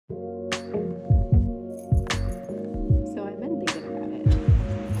So I've been thinking about it.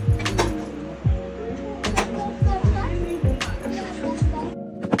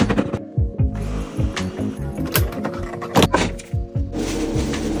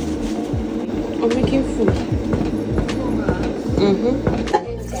 I'm making food.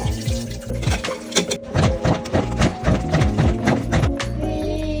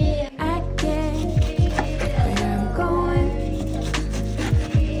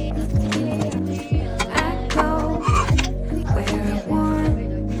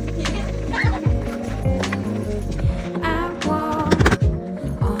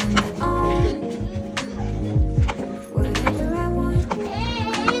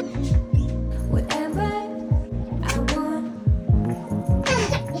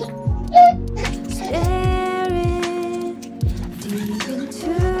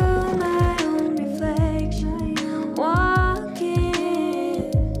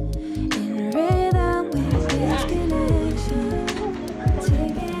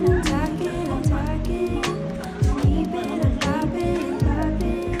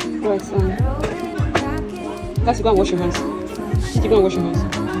 Guys, you go and wash your hands. You go and wash your hands.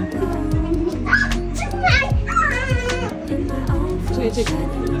 So you take.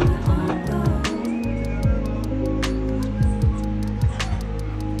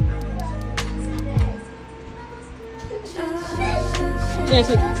 Yeah,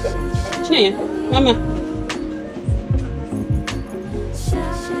 take. Yeah, Mama.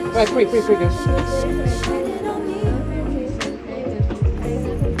 Right, pray, guys.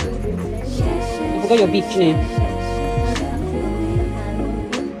 I forgot your beef, Chineye.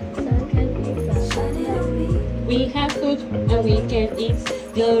 We have food and we can eat.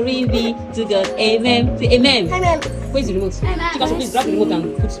 Glory be to God. Amen. Say amen. Amen. Where's the remote? Chika, please grab the remote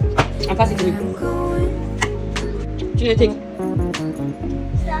and pass it to me. Chineye, take.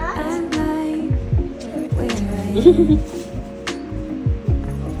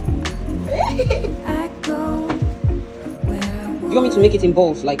 You want me to make it in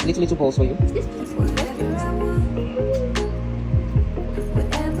balls, like little balls for you?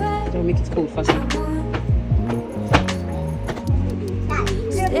 I'll make it cold faster.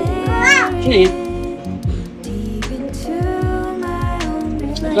 Chineye.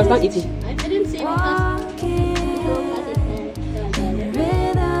 You guys can't eat it. I didn't say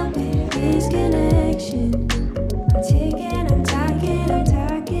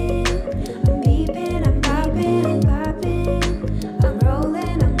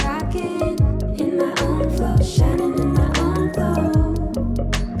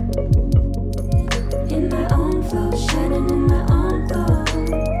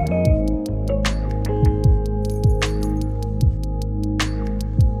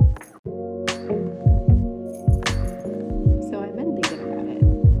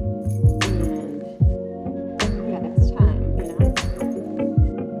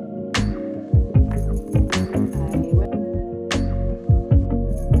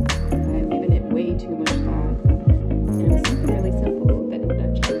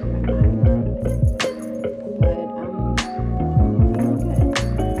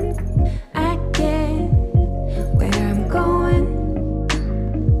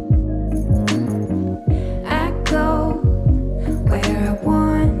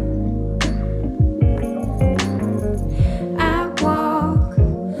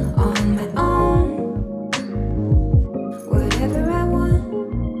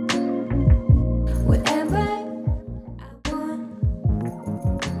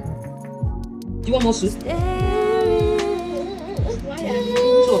Do you want more soup? Two of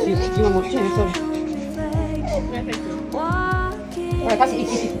you. Do you want more? Sorry. Alright, pass it. Eat.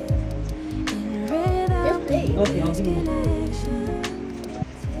 Okay, I'll give you more.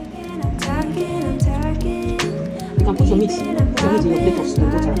 You can put your meat in your plate of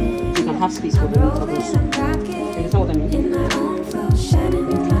soup, water. So you can have space for the meat of the soup. You understand what I mean?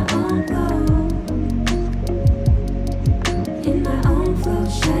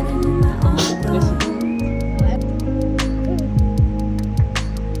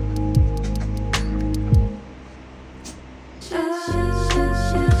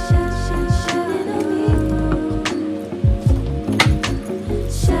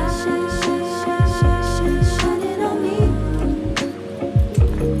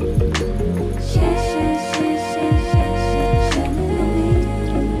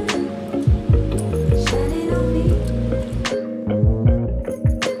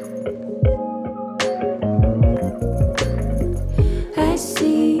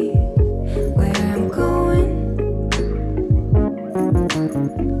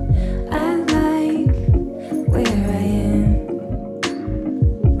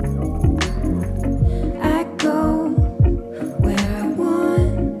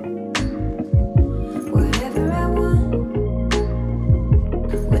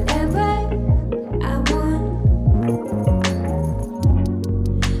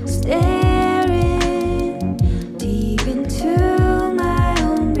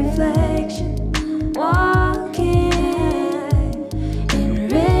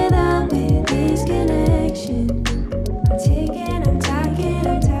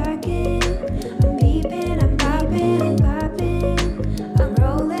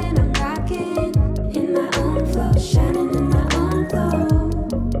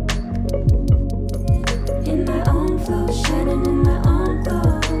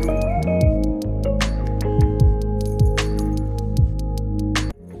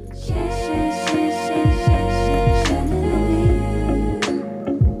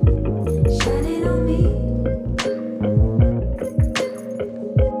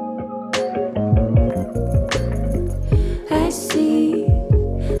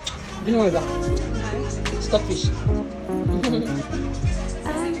 one is that? Stockfish.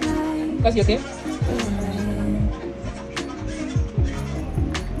 That's you okay?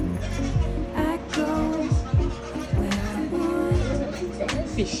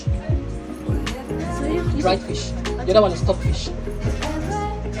 Fish. Dried fish. The other one is stockfish. And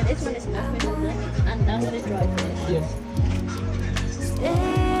this one is stockfish, and that one is dried fish. Yes.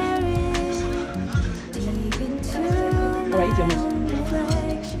 Alright, eat your meat.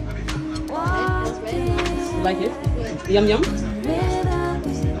 You like it? Yum yum?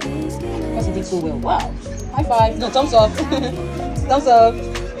 Because it did so well. Wow. High five. No, thumbs up. Thumbs up.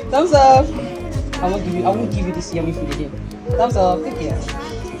 Thumbs up. I won't give you this yummy food again. Thumbs up. Take care.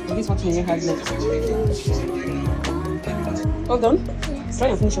 This one you have left. All done? Try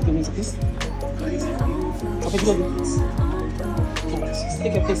and finish up your meat, please. Okay, good.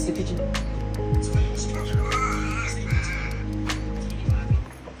 Take your place to the kitchen.